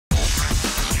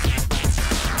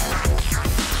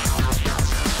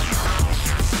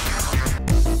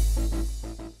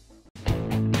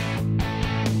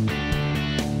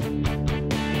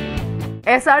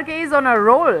SRK is on a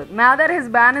roll. Now that his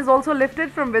ban is also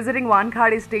lifted from visiting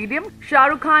Wankhede Stadium,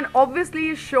 Shahrukh Khan obviously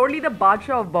is surely the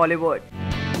Badshah of Bollywood.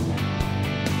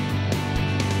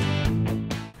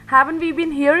 Haven't we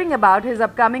been hearing about his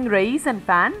upcoming Raees and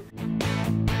Fan?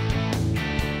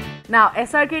 Now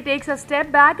SRK takes a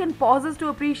step back and pauses to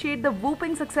appreciate the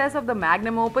whooping success of the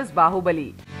magnum opus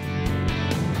Baahubali.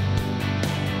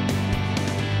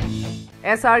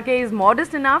 SRK is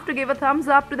modest enough to give a thumbs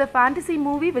up to the fantasy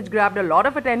movie which grabbed a lot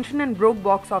of attention and broke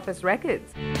box office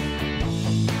records.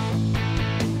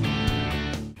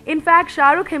 In fact,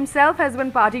 Shahrukh himself has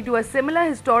been party to a similar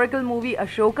historical movie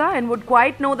Ashoka and would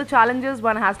quite know the challenges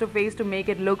one has to face to make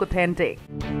it look authentic.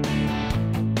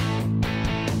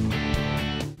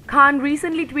 Khan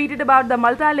recently tweeted about the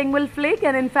multilingual flick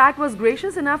and in fact was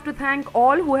gracious enough to thank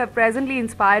all who have presently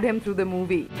inspired him through the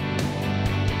movie.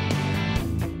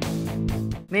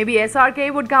 Maybe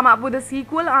SRK would come up with a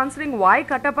sequel answering why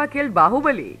Kattappa killed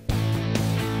Baahubali.